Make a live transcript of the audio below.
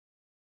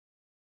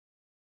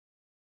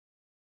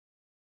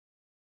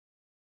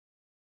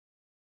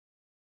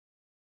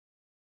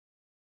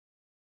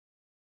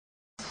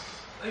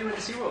Oh, you went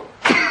to SeaWorld?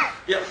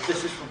 Yeah,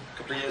 this is from a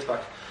couple of years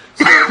back.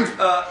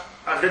 So,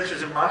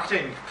 Adventures in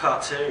Marketing,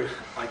 Part 2.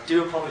 I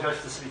do apologise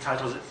for the silly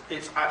titles.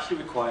 It's actually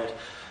required.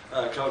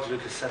 George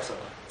Lucas said so.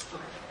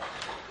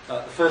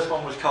 The first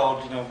one was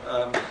called,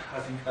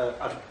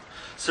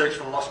 Search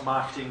for the Lost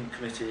Marketing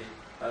Committee,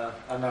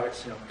 and now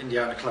it's,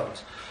 Indiana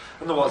Clones.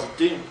 And there was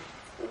Doom.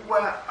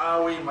 Where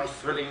are we? My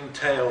thrilling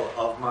tale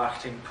of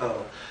marketing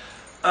Perl.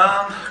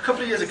 A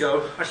couple of years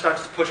ago, I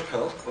started to push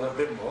Perl a little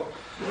bit more.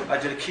 I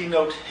did a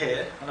keynote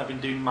here, and I've been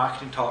doing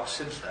marketing talks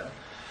since then.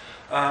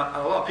 And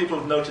a lot of people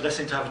have noted I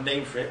seem to have a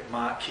name for it.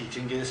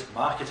 Keating is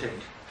marketing.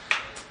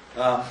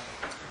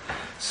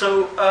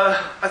 So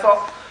I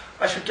thought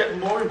I should get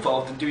more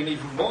involved in doing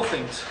even more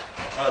things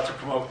to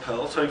promote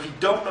Perl. So if you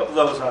don't know what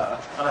those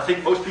are, and I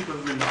think most people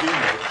really do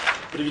know,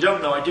 but if you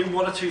don't know, I do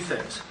one or two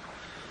things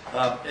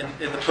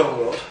in the Perl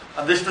world.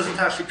 And this doesn't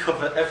actually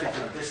cover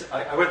everything.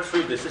 I went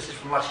through this. This is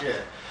from last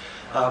year.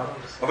 I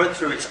went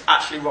through, it's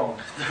actually wrong.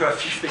 There are a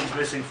few things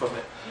missing from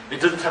it.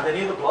 It doesn't have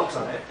any of the blogs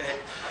on it.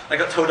 I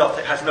got told off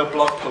that it has no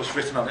blog post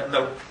written on it,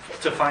 no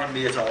to find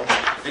me at all.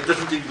 It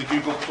doesn't do the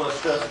Google Plus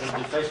stuff, it doesn't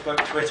do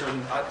Facebook, Twitter,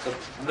 and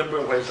the number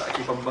of ways that I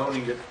keep on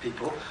moaning at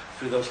people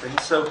through those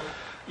things. So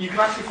you can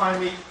actually find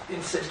me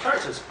in 6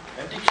 characters,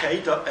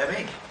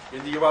 mdk.me,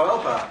 in the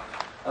URL bar.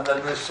 And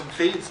then there's some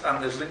feeds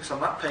and there's links on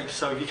that page,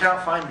 so if you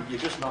can't find me, you're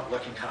just not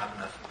looking hard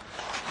enough.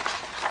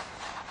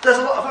 There's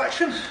a lot of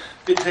action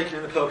been taken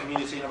in the Perl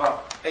community in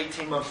about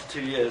 18 months to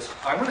 2 years.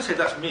 I'm going to say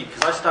that's me,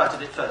 because I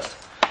started it first.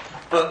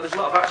 But there's a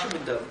lot of action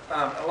been done.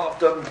 A lot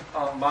done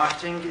on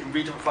marketing, in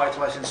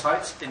revitalising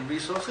sites, in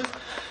resources.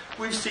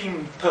 We've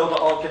seen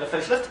Perl.org get a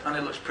facelift, and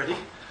it looks pretty.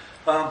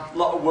 A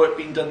lot of work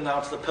being done now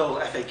to the Perl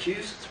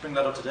FAQs, to bring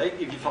that up to date.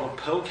 If you follow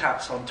Perl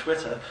Cats on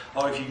Twitter,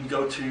 or if you can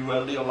go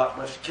to Leo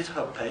Lapworth's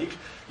GitHub page,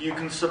 you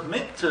can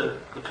submit to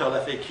the Perl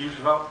FAQs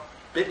without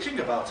bitching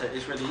about it.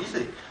 It's really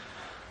easy.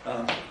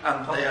 And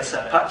they are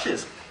set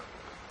patches.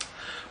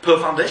 Perl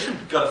Foundation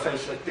got a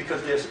facelift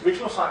because the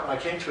original site, when I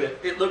came to it,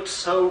 it looked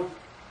so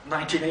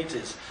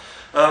 1980s.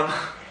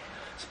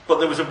 But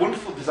there was a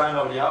wonderful design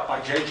already out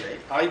by JJ.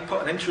 I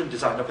put an interim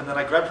design up, and then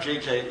I grabbed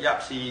JJ at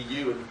YAPC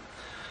EU and,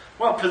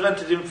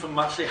 prevented him from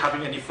actually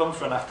having any fun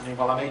for an afternoon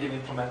while I made him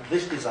implement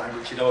this design,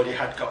 which he'd already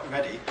had got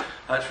ready.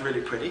 It's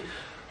really pretty.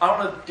 I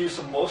want to do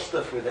some more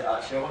stuff with it,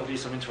 actually. I want to do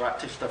some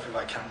interactive stuff if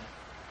I can.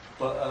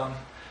 But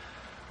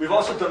we've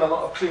also done a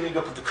lot of cleaning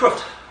up of the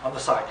cruft on the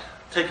site.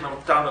 Taking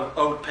down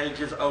old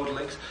pages, old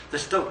links.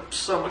 There's still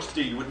so much to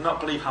do. You would not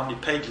believe how many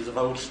pages of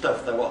old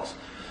stuff there was.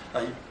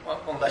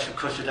 Unless, of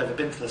course, you'd ever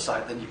been to the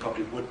site, then you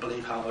probably would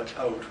believe how much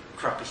old,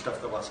 crappy stuff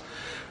there was.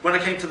 When I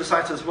came to the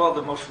site as well,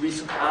 the most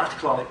recent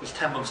article on it was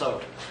 10 months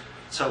old.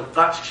 So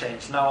that's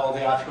changed. Now all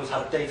the articles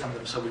have a date on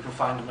them, so we can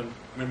find them and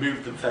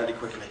remove them fairly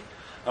quickly.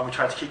 And we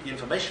try to keep the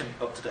information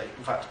up to date.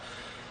 In fact,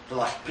 the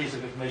last piece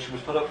of information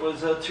was put up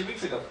was 2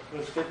 weeks ago. It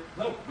was a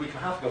week and a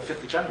half ago,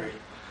 5th of January.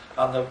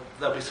 And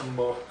there'll be some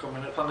more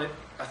coming up on it,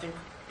 I think,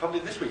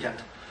 probably this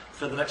weekend,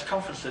 for the next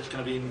conference that's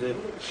going to be in the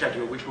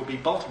schedule, which will be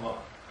Baltimore.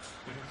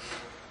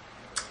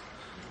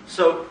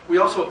 So we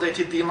also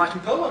updated the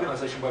Enlightened Perl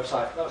organisation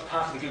website. That was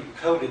part of the Google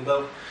coding,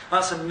 though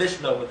that's a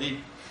misnomer.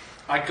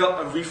 I got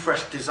a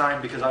refreshed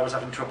design because I was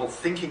having trouble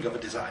thinking of a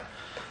design.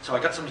 So I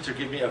got somebody to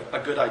give me a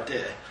good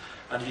idea.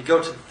 And if you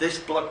go to this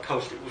blog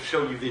post, it will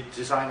show you the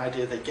design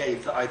idea they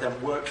gave that I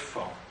then worked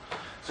from.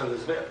 So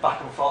there's a bit of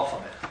back and forth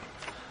on it.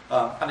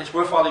 And it's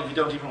worthwhile if you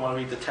don't even want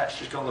to read the text,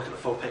 just go and look at the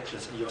 4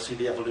 pictures and you'll see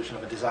the evolution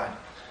of a design.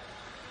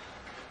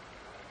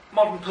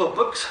 Modern Perl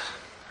books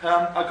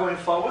are going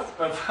forward.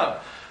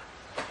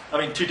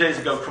 2 days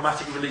ago,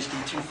 Chromatic released the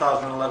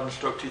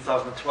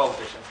 2011/2012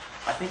 edition.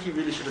 I think he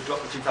really should have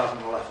dropped the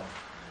 2011.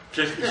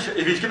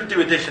 If he's going to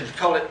do editions,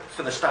 call it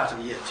for the start of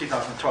the year,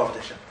 2012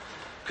 edition.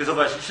 Because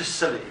otherwise it's just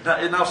silly.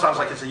 It now sounds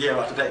like it's a year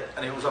out of date,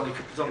 and it was only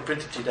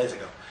printed 2 days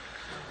ago.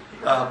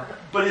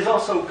 But he's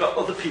also got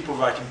other people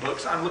writing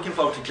books. I'm looking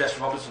forward to Jess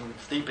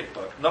Robinson's Deepic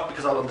book, not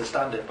because I'll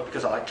understand it, but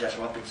because I like Jess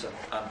Robinson.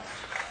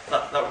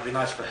 That would be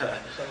nice for her.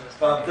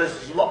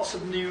 There's lots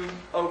of new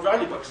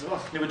O'Reilly books as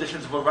well, new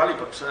editions of O'Reilly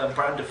books.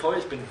 Brian Defoe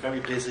has been very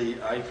busy,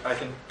 I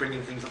think,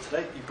 bringing things up to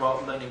date. He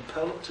brought Learning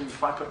Perl up to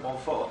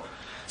 5.14,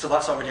 so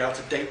that's already out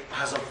of date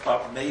as of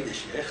about May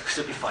this year, because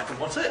it'll be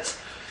 5.16.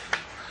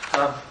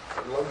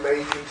 Long may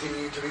you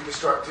continue to be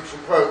distracted from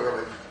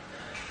programming.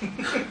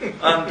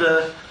 And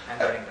the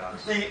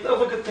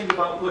other good thing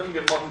about looking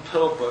at Modern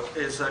Perl book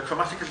is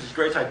Chromatic has this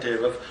great idea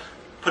of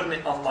putting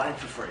it online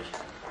for free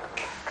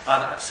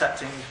and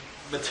accepting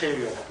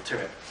material to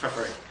it for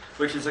free,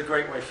 which is a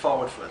great way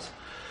forward for us.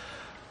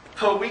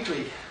 Perl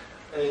Weekly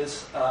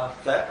is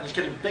there, and it's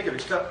getting bigger.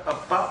 It's got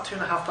about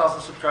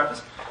 2,500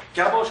 subscribers.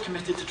 Gabor's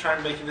committed to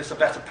trying making this a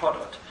better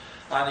product,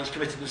 and he's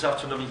committed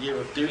himself to another year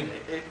of doing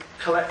it. It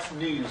collects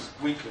news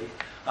weekly,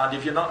 and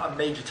if you're not a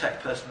major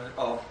tech person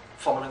or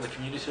following the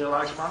community a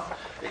large amount,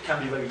 it can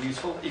be very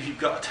useful. If you've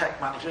got a tech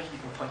manager, you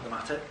can point them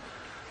at it,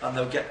 and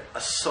they'll get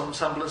some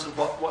semblance of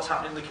what's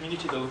happening in the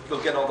community.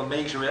 They'll get all the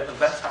major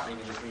events happening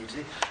in the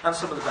community, and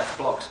some of the better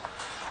blogs.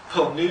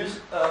 Perl News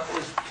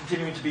is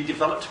continuing to be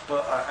developed,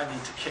 but I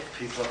need to kick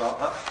people about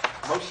that.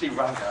 Mostly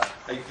Ranga.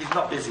 He's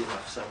not busy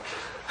enough, so.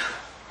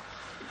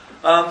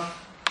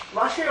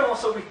 Last year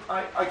also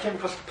I came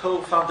across the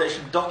Perl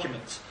Foundation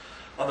documents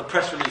on the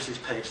press releases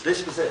page.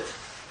 This was it.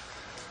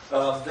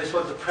 This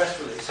was the press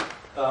release.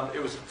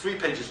 It was 3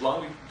 pages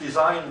long,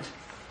 designed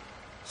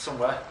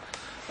somewhere.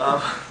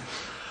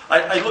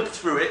 I looked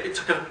through it. It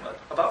took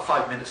about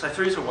 5 minutes. I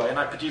threw it away and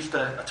I produced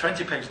a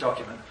 20-page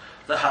document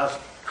that has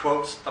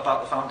quotes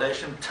about the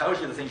foundation, tells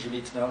you the things you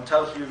need to know, and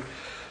tells you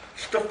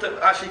stuff that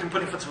actually you can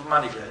put in front of a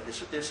manager.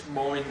 It's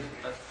more in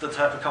the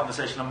type of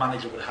conversation a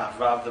manager would have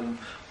rather than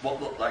what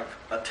looked like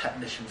a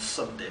technician's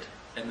son did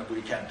in the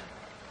weekend.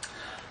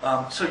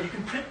 So you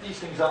can print these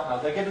things out now.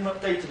 They're getting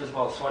updated as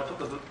well, so I put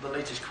the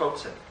latest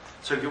quotes in.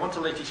 So if you want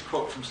a latest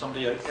quote from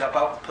somebody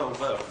about the Perl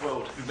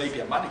world who may be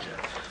a manager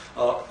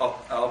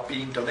or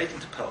being donating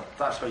to Perl,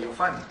 that's where you'll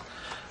find them.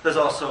 There's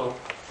also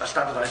a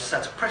standardised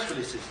set of press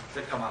releases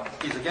that come out.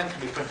 These again can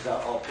be printed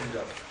out or pinned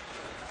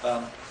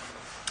up.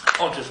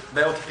 Or just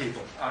mailed to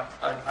people.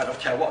 I don't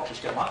care what,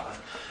 just get them out there.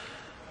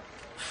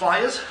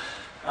 Flyers,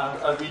 and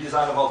a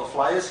redesign of all the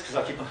flyers, because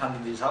I keep on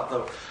handing these out,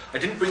 though I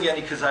didn't bring any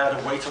because I had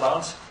a weight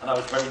allowance, and I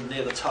was very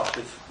near the top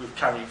with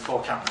carrying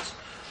 4 cameras.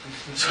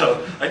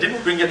 So I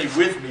didn't bring any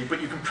with me,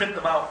 but you can print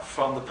them out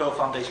from the Perl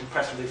Foundation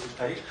press releases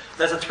page.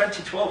 There's a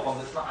 2012 one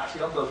that's not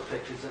actually on those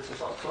pictures, it's a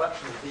sort of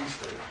collection of these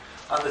 2.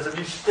 And there's a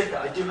new sticker.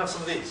 I do have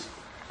some of these,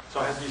 so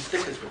I have new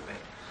stickers with me.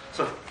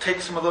 So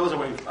take some of those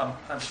away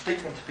and stick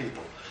them to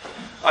people.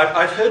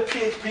 I've heard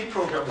PHP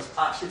programmers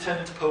actually turn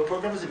into Perl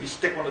programmers if you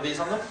stick one of these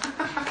on them.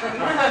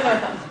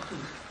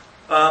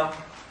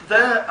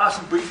 There are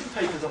some briefing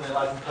papers on the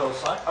Alive in Perl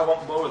site. I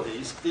want more of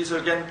these. These are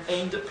again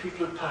aimed at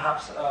people who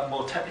perhaps are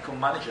more technical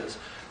managers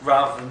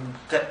rather than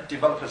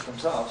developers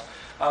themselves.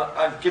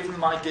 I've given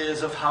them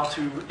ideas of how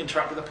to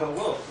interact with the Perl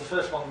world. The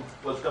first one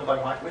was done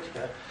by Mike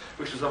Whitaker,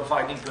 which was on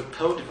finding good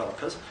Perl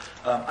developers.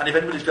 And if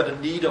anybody's got a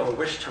need or a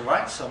wish to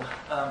write some,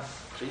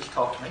 please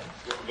talk to me.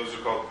 Those are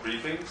called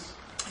briefings?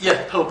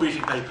 Yeah, Perl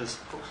briefing papers.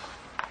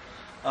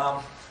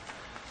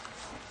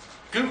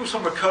 Google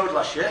Summer Code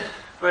last year.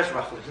 Where's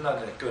Raffle? He's not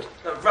there. Good.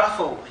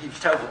 Raffle, he was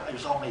terrible. He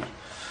was on me.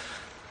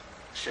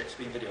 Shit, it's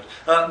being videoed.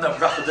 No,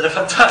 Raffle did a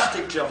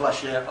fantastic job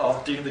last year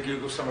of doing the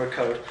Google Summer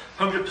Code.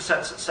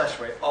 100% success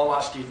rate. All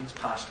our students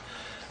passed.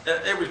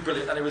 It was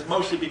brilliant, and it was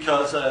mostly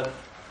because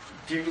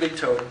Duke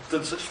Lito had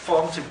done such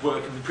formative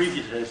work in the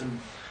previous years and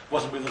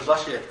wasn't with us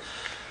last year.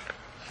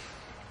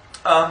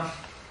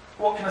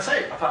 What can I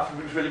say? Apart from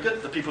it was really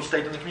good, the people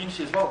stayed in the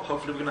community as well.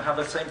 Hopefully we're going to have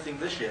the same thing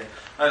this year.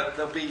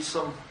 There'll be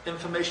some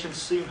information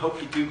soon.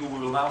 Hopefully Google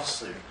will announce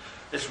soon.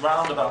 It's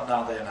round about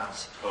now they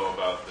announce. Oh,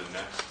 about the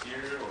next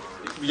year?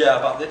 Or? Yeah,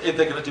 about if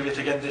they're going to do it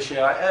again this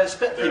year. I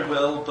expect they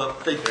will,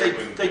 but they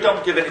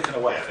don't give anything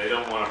away. Yeah, they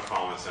don't want to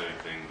promise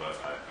anything, but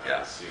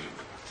I assume.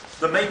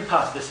 The main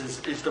part of this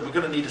is that we're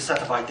going to need a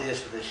set of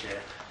ideas for this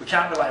year. We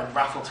can't rely on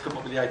Raffle to come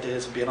up with the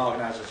ideas and be an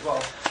organiser as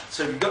well.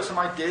 So if you've got some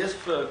ideas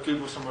for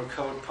Google Summer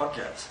Code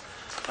projects,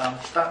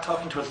 start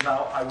talking to us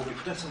now. I will be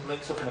putting some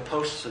links up in a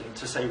post soon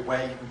to say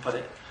where you can put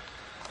it.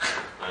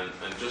 And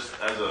just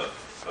as a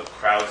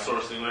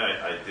crowdsourcing way,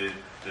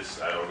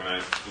 I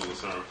organized Google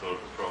Summer Code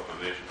for Perl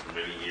Foundation for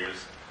many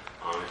years.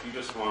 If you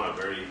just want a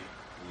very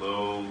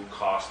low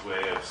cost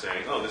way of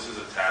saying, oh, this is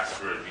a task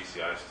for a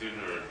GCI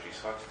student or a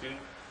GSOC student,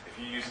 if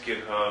you use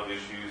GitHub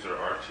issues or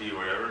RT or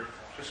whatever,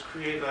 just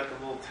create like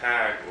a little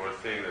tag or a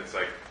thing that's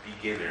like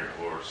beginner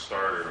or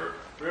starter or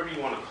whatever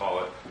you want to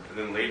call it, and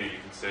then later you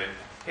can say,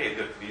 hey,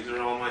 these are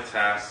all my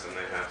tasks, and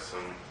they have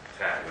some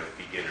tag like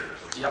beginner or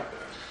something like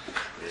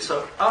that.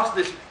 So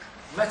after this,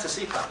 Meta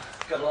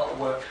CPAN got a lot of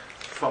work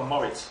from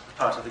Moritz as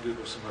part of the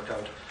Google Summer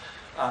Code.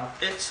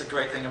 It's a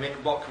great thing. I mean,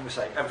 what can we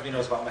say? Everybody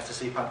knows about Meta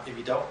CPAN. If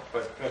you don't,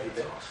 where have you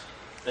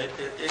been?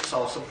 It's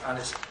awesome, and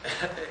it's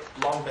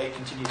long may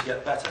continue to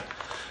get better.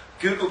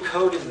 Google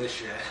Coding this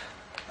year,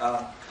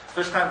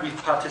 first time we've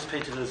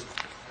participated as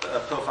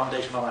Perl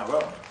Foundation on our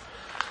own,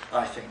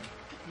 I think.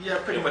 Yeah,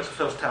 pretty much the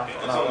first time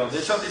on our own.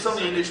 It's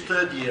only in its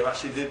 3rd year,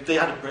 actually. They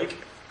had a break.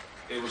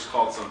 It was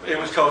called something else. It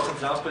was called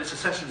something else, but it's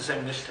essentially the same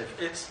initiative.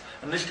 It's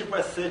an initiative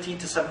where 13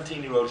 to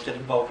 17-year-olds get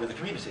involved with the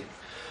community.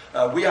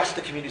 We asked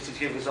the community to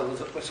give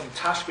us some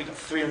tasks. We got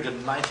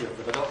 390 of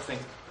them. I don't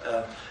think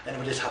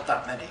anybody's had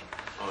that many.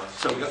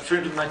 So we got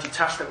 390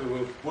 tasks that we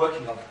were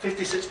working on.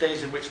 56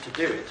 days in which to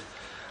do it.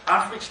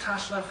 Average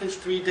task length is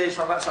 3 days.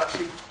 Now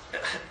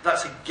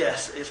that's a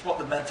guess. It's what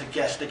the mentor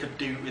guessed they could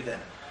do within.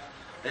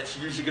 It's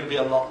usually going to be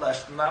a lot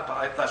less than that,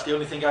 but that's the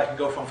only thing I can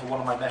go from for one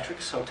of my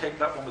metrics, so take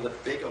that one with a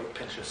big old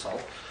pinch of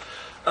salt.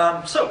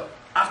 So,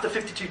 after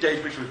 52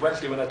 days, which was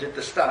Wednesday when I did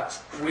the stats,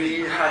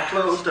 we had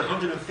closed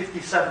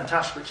 157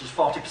 tasks, which is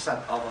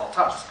 40% of our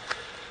tasks.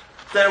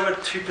 There were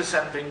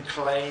 2% being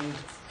claimed,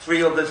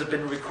 3 others have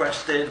been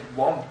requested,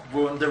 1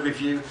 were under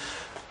review,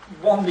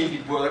 1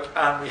 needed work,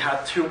 and we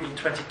had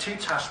 222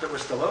 tasks that were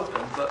still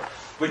open, but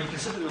when you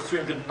consider there were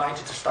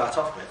 390 to start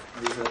off with,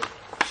 and these are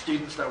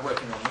students that are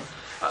working on them,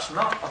 that's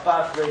not a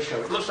bad ratio.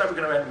 It looks like we're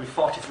going to end with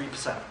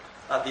 43%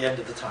 at the end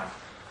of the time.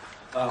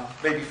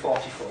 maybe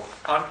 44.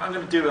 I'm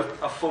going to do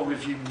a full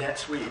review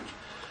next week.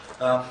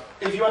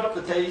 If you add up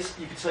the days,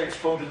 you could say it's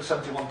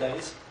 471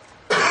 days.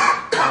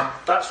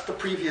 That's the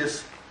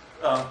previous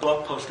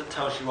blog post that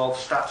tells you all the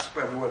stats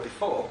where we were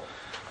before.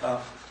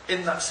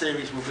 In that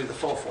series will be the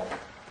fourth one,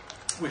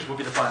 which will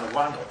be the final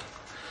roundup.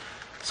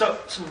 So,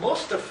 some more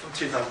stuff from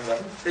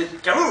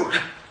 2011. Garou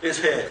is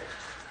here.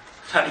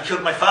 And he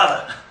killed my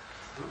father.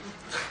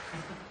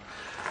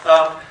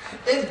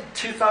 In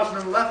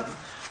 2011,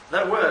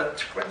 there were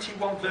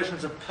 21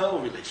 versions of Perl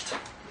released.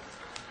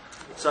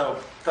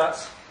 So,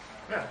 that's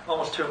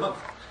almost 2 a month.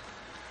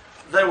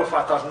 There were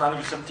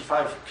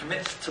 5,975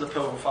 commits to the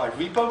Perl 5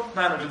 repo,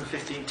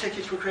 915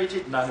 tickets were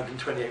created,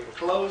 928 were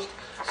closed,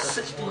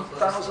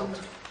 16,000...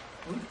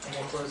 More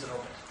closed than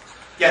open.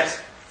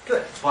 Yes.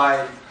 Good. By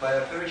a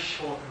very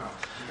short amount.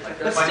 Like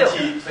But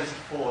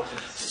 24.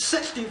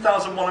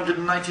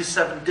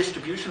 16,197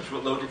 distributions were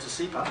loaded to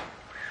CPAN,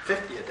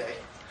 50 a day.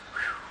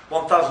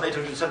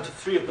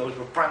 1,873 of those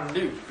were brand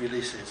new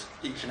releases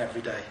each and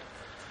every day.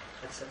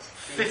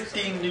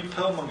 15 new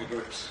Perlmonger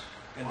groups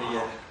in the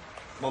year,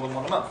 more than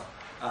one a month.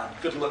 And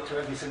good luck to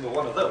every single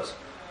one of those.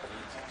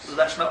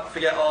 Let's not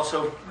forget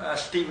also,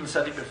 Stephen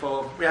said it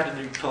before, we had a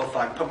new Perl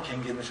 5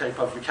 pumpkin in the shape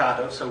of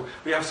Ricardo, so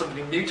we have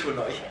somebody new to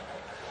annoy,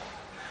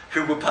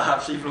 who will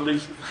perhaps even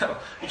lose, well,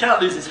 he can't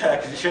lose his hair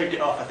because he shaved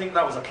it off. I think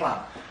that was a plan.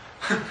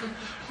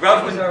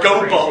 Rather than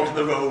go bald in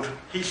the road,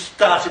 he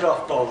started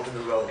off bald in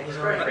the road. And he's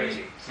already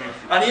crazy.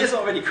 And he is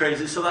already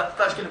crazy, so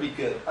that's going to be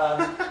good.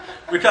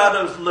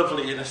 Ricardo's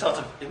lovely in a sort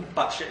of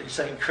batshit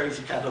insane,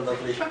 crazy kind of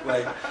lovely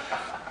way.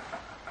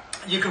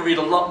 You can read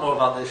a lot more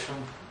about this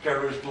from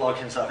Garou's blog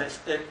himself.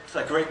 It's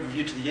a great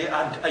review to the year,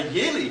 and a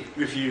yearly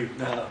review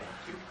now.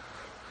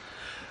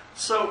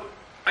 So,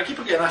 I keep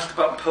getting asked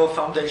about Perl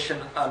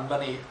Foundation and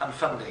money and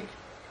funding.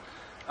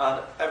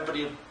 And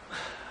everybody,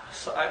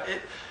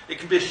 it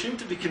can be assumed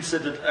to be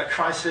considered a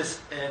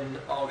crisis in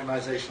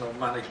organisational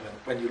management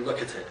when you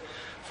look at it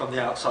from the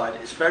outside.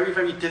 It's very,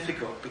 very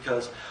difficult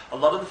because a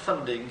lot of the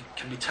funding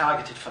can be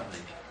targeted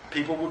funding.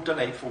 People will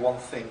donate for one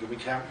thing and we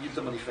can't use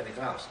the money for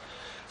anything else.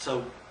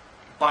 So,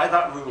 by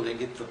that ruling,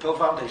 the Perl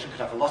Foundation could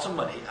have a lot of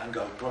money and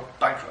go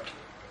bankrupt.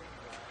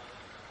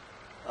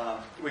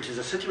 Which is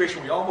a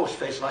situation we almost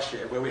faced last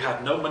year, where we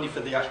had no money for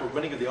the actual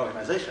running of the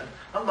organisation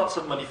and lots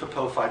of money for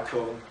Perl 5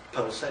 Core and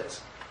Perl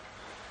 6.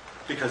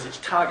 Because it's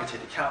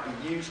targeted, it can't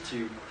be used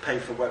to pay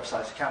for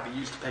websites, it can't be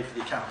used to pay for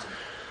the accounting.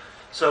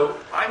 So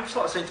I'm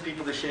sort of saying to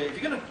people this year, if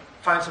you're going to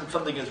find some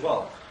funding as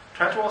well,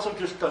 try to also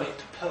just donate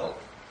to Perl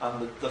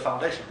and the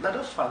foundation. Let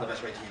us find the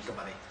best way to use the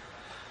money.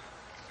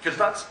 Because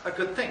that's a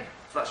good thing.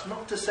 That's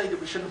not to say that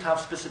we shouldn't have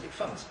specific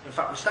funds. In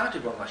fact, we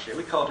started one last year.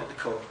 We called it the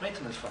Core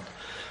Maintenance Fund.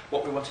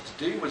 What we wanted to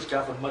do was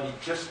gather money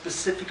just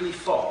specifically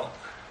for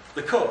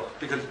the core,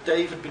 because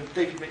David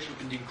Mitchell had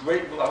been doing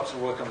great amounts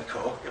of work on the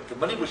core. The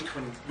money was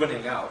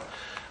running out,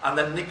 and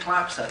then Nick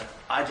Clark said,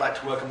 "I'd like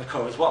to work on the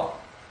core as well."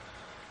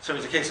 So it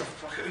was a case of,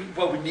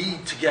 well, we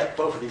need to get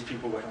both of these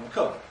people working on the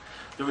core.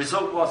 The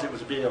result was it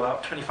was be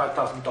about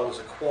 $25,000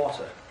 a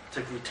quarter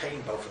to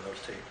retain both of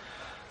those two.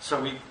 So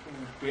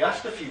we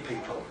asked a few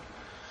people.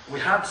 We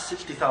had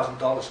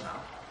 $60,000 now,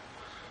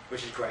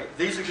 which is great.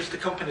 These are just the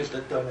companies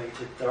that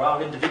donated. There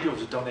are individuals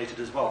who donated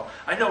as well.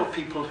 I know of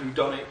people who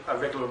donate a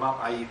regular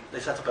amount, i.e. they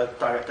set up a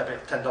direct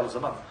debit of $10 a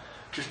month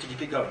just to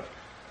keep it going.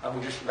 And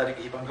we just let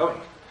it keep on going.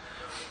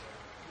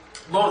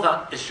 More of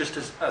that is just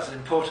as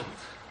important.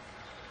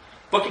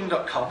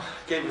 Booking.com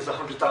gave us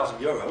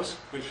 €100,000,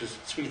 which was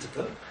sweet of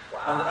them.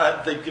 Wow.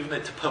 And they've given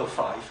it to Perl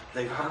 5.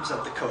 They haven't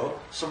said the core.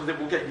 Some of it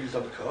will get used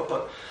on the core,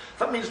 but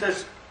that means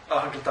there's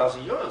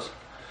 €100,000.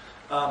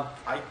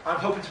 I'm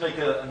hoping to make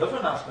another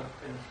announcement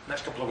in the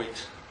next couple of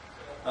weeks.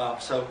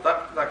 So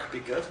that could be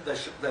good.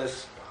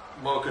 There's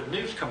more good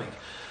news coming.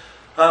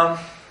 Just a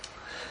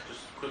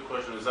quick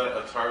question, is that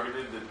a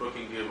targeted, did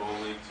Booking give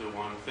only to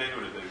one thing,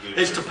 or did they give...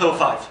 It's to Perl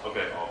 5.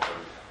 Okay, all right.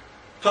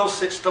 Perl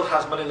 6 still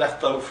has money left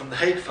though from the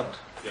Hague Fund,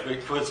 Yeah.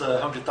 which was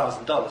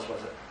 $100,000,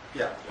 was it?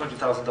 Yeah,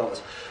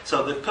 $100,000.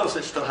 So the Perl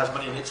 6 still has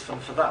money in its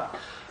fund for that.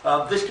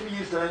 This can be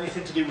used on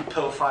anything to do with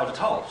Perl 5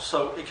 at all,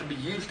 so it can be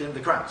used in the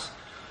grants.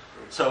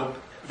 So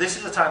this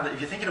is a time that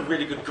if you're thinking of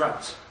really good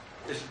grants,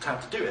 this is the time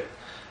to do it.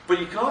 But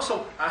you can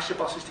also ask your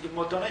bosses to give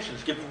more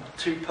donations. Give them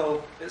to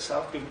Perl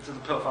itself, give them to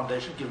the Perl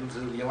Foundation, give them to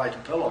the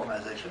Enlightened Perl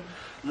organisation.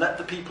 Let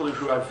the people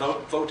who are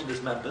voted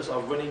as members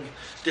or running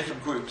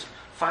different groups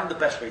find the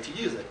best way to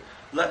use it.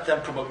 Let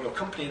them promote your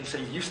company and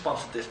say, you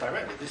sponsored this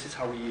directly, this is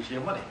how we use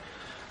your money.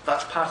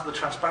 That's part of the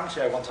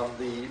transparency I want on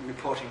the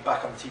reporting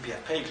back on the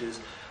TPF pages.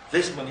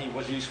 This money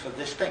was used for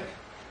this thing.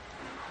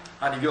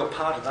 And if you're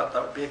part of that,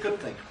 that would be a good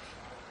thing.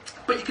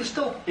 But you can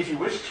still, if you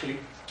wish to,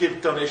 give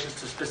donations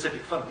to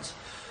specific funds.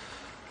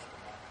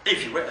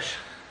 If you wish.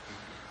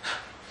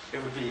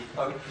 It would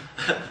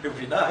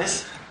be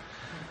nice.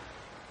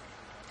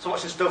 So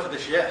what's in store for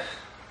this year?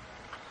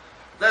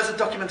 There's a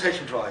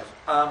documentation drive.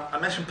 I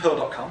mentioned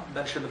Perl.com,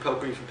 mentioned the Perl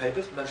briefing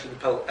papers, mentioned the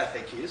Perl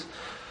FAQs.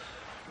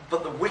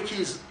 But the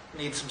wikis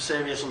need some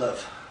serious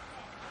love.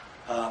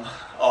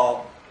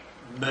 Or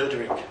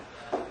murdering.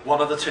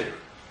 One of the two,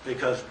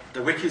 because the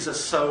wikis are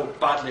so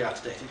badly out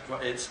of date,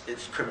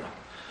 it's criminal.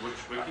 Which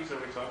wikis are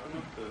we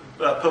talking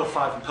about? Perl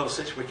 5 and Perl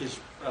 6 wikis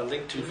are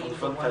linked to You from the mean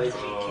front the ones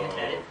page. that you can't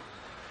edit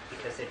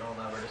because they don't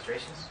allow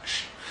registrations?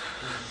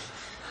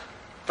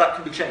 That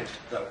can be changed,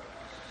 though.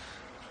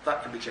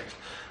 That can be changed.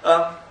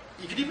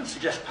 You could even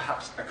suggest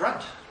perhaps a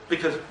grant,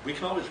 because we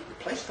can always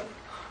replace them.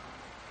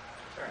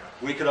 Fair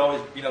enough. We could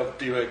always,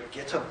 do a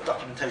GitHub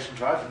documentation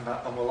drive and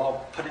that, and we'll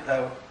all put it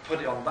there,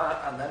 put it on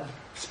that, and then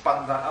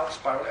span that out,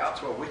 spiral it out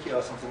to a wiki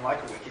or something like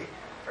a wiki.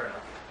 Fair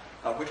enough.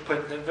 At which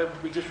point, then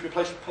we just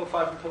replace the Perl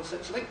 5 and Perl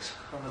 6 links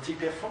on the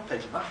TPF front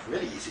page, and that's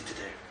really easy to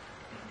do.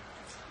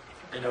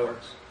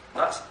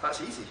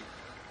 That's easy.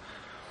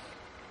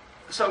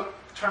 So,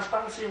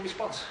 transparency and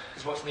response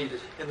is what's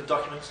needed in the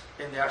documents,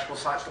 in the actual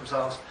sites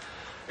themselves,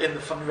 in the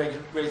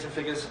fundraising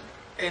figures,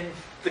 in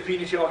the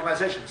community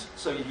organisations,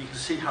 so you can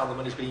see how the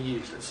money's being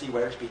used and see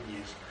where it's being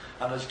used,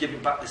 and us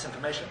giving back this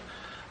information.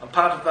 And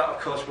part of that, of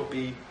course, will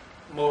be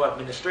more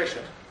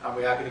administration, and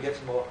we are going to get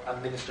some more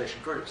administration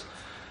groups.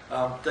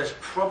 There's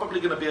probably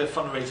going to be a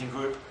fundraising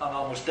group, and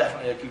almost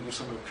definitely a Google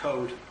Summer of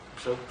Code,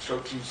 so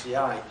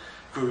GCI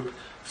group,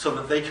 so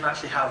that they can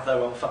actually have their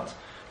own funds.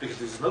 Because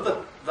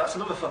that's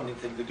another funding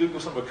thing. The Google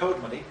Summer of Code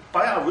money,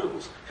 by our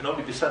rules, can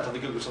only be spent on the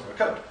Google Summer of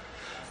Code.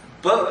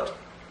 But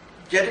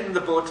getting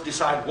the board to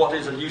decide what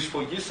is a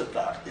useful use of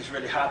that is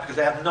really hard, because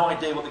they have no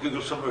idea what the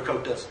Google Summer of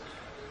Code does.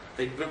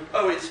 They go,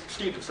 oh, it's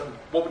students, and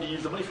what would you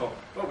use the money for?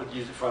 Well, we'd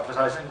use it for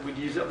advertising, we'd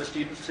use it on the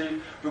students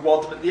to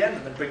reward them at the end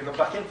and then bring them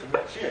back in for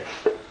next year.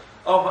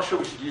 Oh, I'm not sure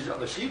we should use it on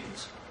the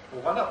students.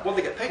 Well, why not? Well,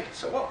 they get paid,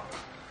 so what?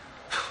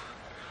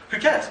 Who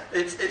cares?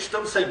 It's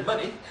still the same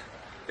money.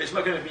 It's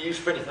not going to be used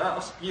for anything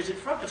else. Use it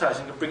for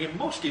advertising and bring in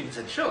more students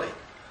in, surely.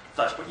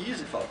 That's what you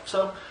use it for.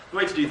 So the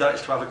way to do that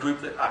is to have a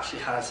group that actually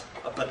has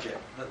a budget,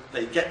 that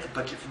they get the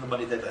budget from the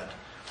money they've earned.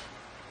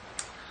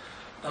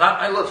 And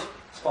I love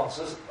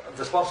sponsors.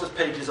 The sponsors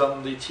pages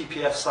on the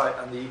TPF site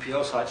and the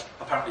EPO sites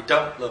apparently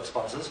don't love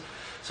sponsors.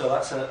 So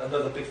that's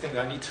another big thing.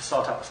 I need to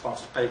sort out the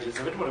sponsors pages.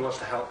 If anybody wants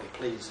to help me,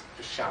 please,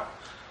 just shout.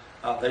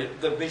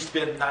 There needs to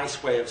be a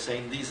nice way of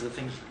saying, these are the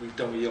things that we've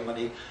done with your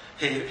money.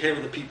 Here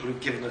are the people who've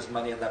given us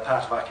money and they're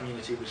part of our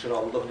community. We should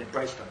all love and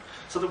embrace them.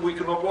 So that we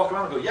can walk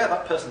around and go, yeah,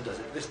 that person does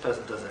it, this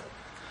person does it.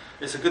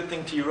 It's a good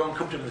thing to your own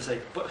company to say,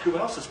 but who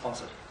else is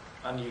sponsored?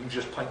 And you can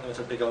just point them at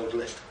a big old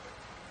list.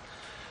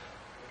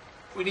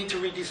 We need to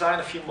redesign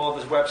a few more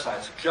of those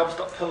websites.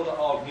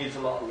 Jobs.perl.org needs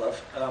a lot of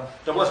love.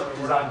 There wasn't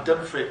a design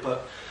done for it,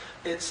 but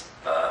it's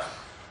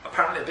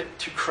apparently a bit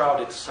too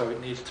crowded, so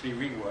it needs to be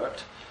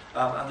reworked.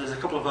 And there's a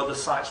couple of other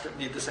sites that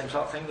need the same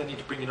sort of thing. They need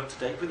to bring it up to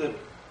date with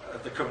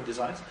the current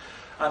designs.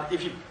 And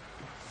if you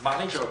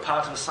manage or are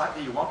part of a site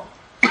that you want,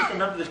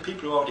 remember there's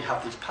people who already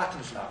have these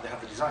patterns now, they have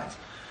the designs.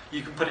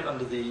 You can put it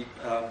under the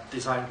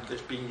design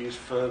that's being used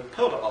for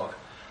Perl.org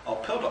or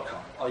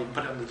Perl.com, or you can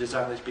put it under the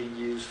design that's being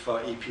used for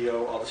EPO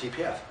or the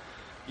TPF.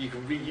 You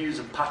can reuse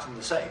and pattern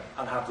the same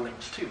and have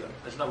links to them.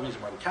 There's no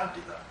reason why we can't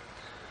do that.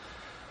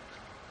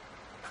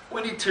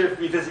 We need to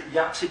revisit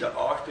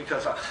YAPC.org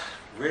because that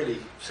really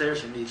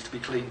seriously needs to be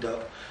cleaned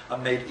up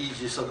and made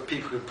easier so that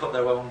people can put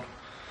their own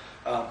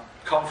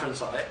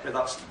conference on it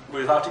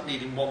without it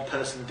needing one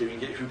person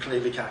doing it who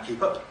clearly can't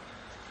keep up.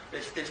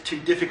 It's too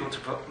difficult to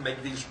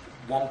make these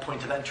one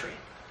point of entry.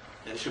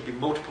 It should be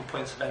multiple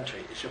points of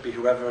entry. It should be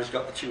whoever has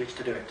got the 2 weeks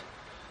to do it.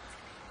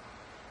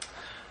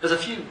 There's a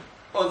few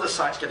other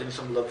sites getting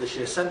some love this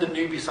year. Send a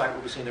Newbie site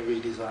will be seeing a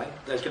redesign.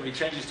 There's going to be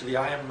changes to the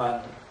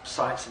Ironman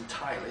sites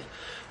entirely.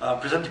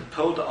 Presenting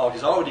Perl.org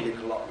is already getting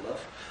a lot of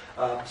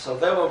love. So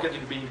they're all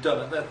being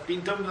done. And they've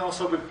been done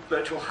also with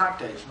virtual hack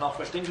days. North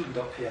West England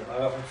up here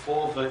are having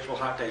 4 virtual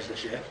hack days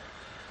this year.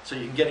 So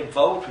you can get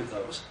involved with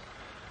those.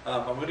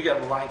 And we're going to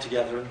get a line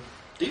together and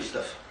do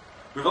stuff.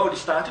 We've already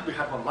started. We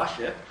had one last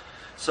year.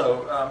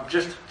 So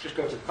just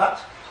go to that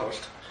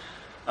post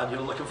and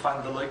you'll look and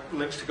find the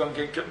links to go and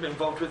get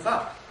involved with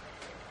that.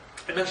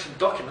 I mentioned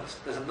documents.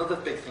 There's another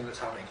big thing that's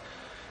happening.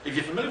 If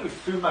you're familiar with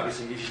Foo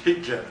magazine, if you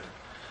speak German,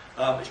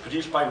 it's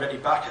produced by Reddy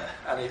Backer,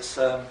 and it's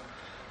a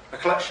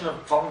collection of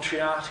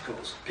voluntary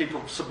articles.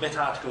 People submit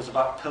articles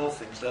about Perl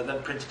things. They're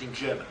then printed in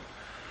German.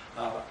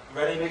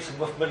 Reddy makes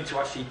enough money to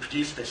actually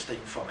produce this thing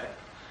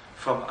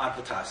from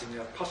advertising,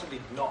 possibly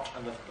not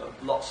enough,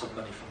 lots of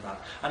money from that.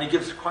 And he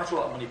gives quite a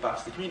lot of money back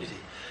to the community.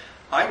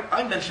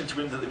 I mentioned to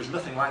him that there was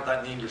nothing like that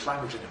in the English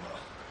language anymore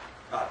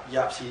at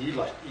YAPC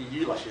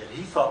EU last year.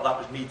 He thought that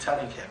was me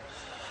telling him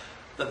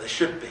that there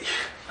should be,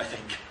 I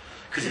think.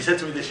 Because he said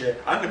to me this year,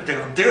 I'm going to go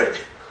and do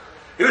it.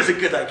 It was a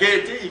good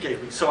idea you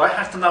gave me. So I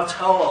have to now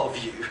tell all of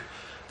you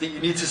that you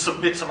need to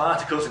submit some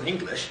articles in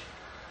English.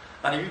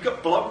 And if you've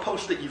got blog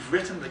posts that you've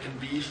written that can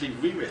be easily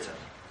rewritten,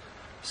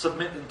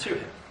 submit them to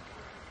him.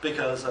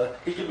 Because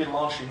he's going to be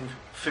launching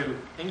Foo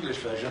English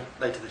version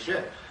later this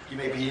year. You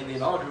may be in the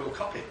inaugural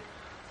copy.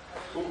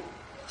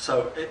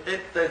 So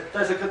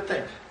there's a good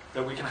thing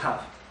that we can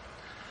have.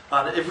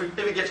 And if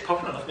it gets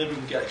popular enough, maybe we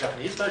can get a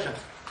Japanese version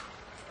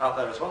out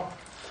there as well.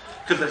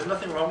 Because there's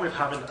nothing wrong with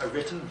having a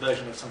written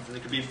version of something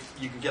that could be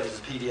you can get as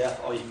a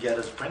PDF or you can get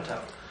as a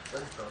printout.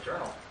 With a Perl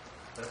journal.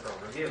 With a Perl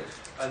review.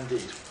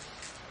 Indeed.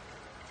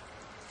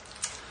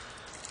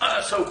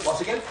 So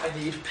once again, I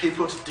need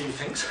people to do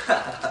things.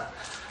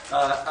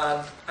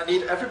 And I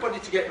need everybody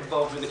to get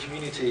involved with the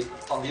community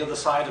on the other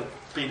side of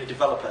being a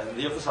developer. And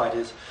the other side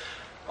is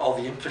all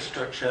the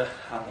infrastructure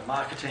and the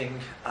marketing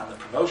and the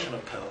promotion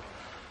of Perl.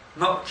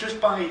 Not just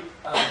by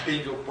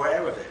being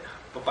aware of it,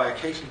 but by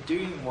occasionally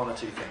doing one or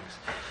two things.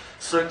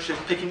 Such as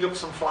picking up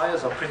some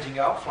flyers or printing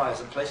out flyers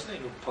and placing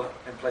it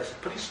in places,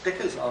 putting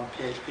stickers on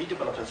PHP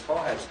developers'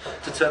 foreheads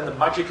to turn them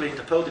magically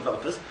into Perl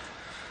developers.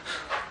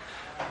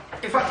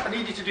 In fact, I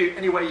need you to do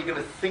any way you're going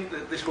to think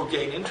that this will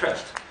gain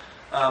interest.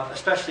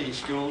 Especially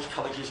schools,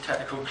 colleges,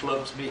 technical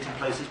clubs, meeting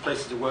places,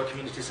 places to work,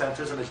 community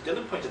centres, and as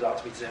Dylan pointed out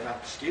to me today, and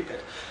I'm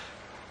stupid,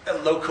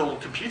 local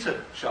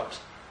computer shops,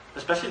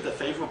 especially if they're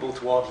favourable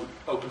towards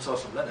open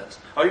source and Linux,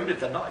 or even if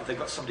they're not, if they've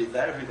got somebody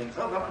there who thinks,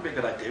 oh, that might be a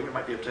good idea, we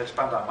might be able to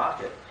expand our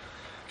market,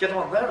 get them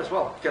on there as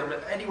well. Get them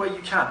any way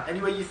you can, any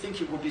way you think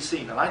it will be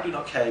seen, and I do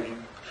not care if you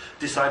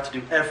decide to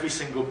do every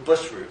single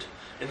bus route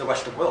in the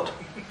Western world.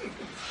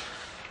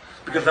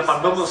 Because then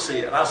my mum will see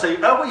it, and I'll say,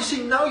 oh, well, you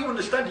see, now you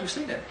understand, you've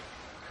seen it.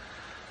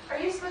 Are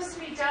you supposed to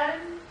be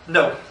done?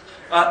 No.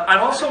 I'm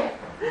also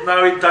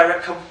now in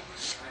direct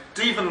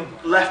Stephen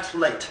left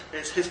late.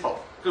 It's his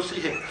fault. Go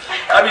see him.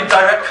 I'm in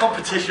direct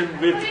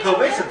competition with the Perl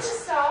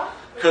Masons.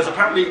 Because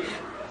apparently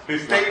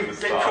Dave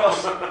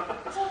Cross...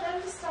 Tell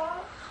them to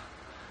stop.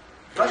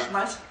 That's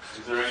nice.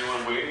 Is there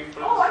anyone waiting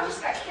for Oh, I this?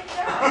 just got kicked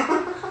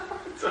out.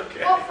 It's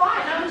okay. Well,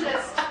 fine. I'll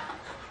just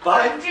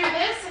Bye. do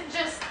this and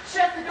just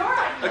shut the door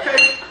on you.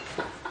 Okay.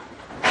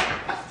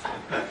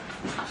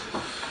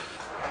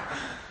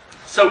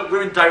 So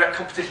we're in direct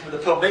competition with the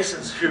Perl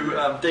Masons, who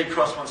Dave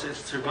Cross wants it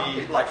to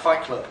be like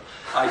Fight Club.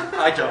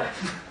 I don't.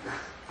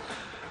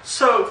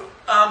 So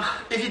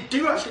if you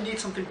do actually need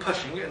something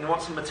pushing and you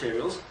want some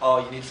materials,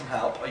 or you need some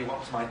help, or you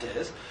want some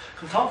ideas,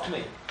 come talk to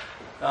me.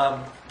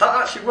 That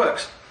actually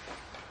works.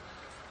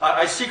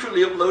 I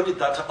secretly uploaded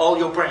that to all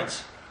your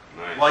brains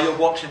Nice. while you're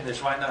watching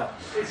this right now.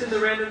 It's in the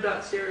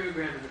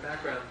random.stereogram in the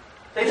background.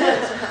 It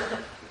is.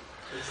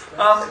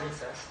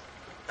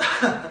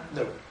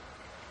 No.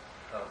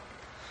 Oh.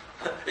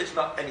 It's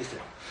not anything.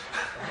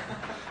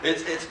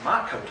 It's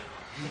mark code.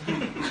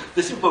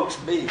 This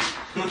invokes me.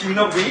 Do you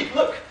not read?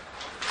 Look.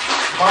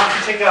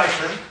 Marketing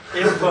item,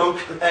 invoke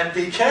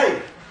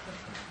MDK.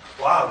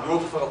 Wow, you all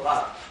felt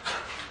that.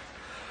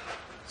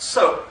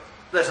 So,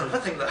 there's another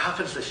thing that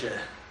happens this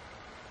year.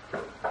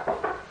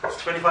 It's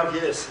 25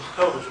 years.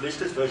 Oh, we've released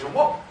this version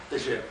 1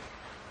 this year.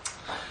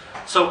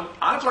 So,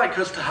 I'd like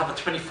us to have a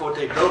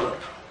 24-day build-up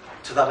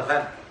to that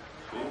event.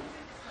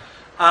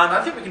 And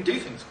I think we can do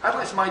things. I'd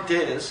like some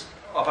ideas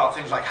about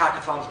things like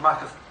hackathons,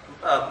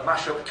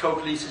 mashup, code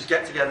releases,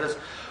 get-togethers,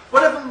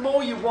 whatever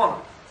more you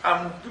want.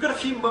 We've got a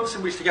few months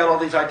in which to get all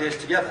these ideas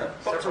together,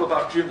 up to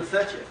about June the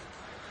 30th.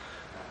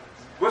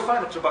 We're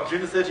fine up to about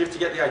June the 30th to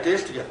get the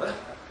ideas together.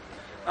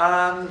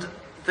 And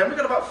then we've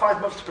got about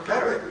 5 months to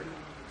prepare it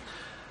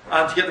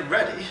and to get them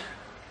ready.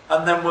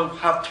 And then we'll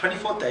have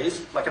 24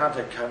 days, like an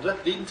advent calendar,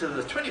 leading to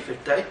the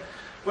 25th day,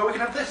 where we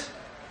can have this.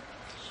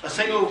 A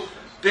single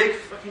big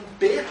fucking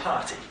beer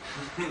party.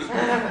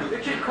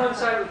 It should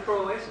coincide with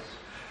Perl Oasis.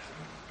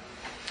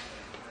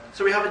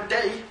 So we have a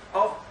day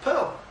of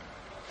Perl.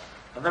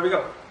 And there we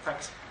go.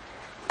 Thanks.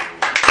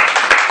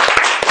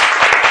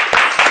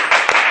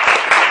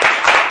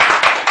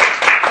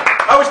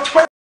 I was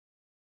 20.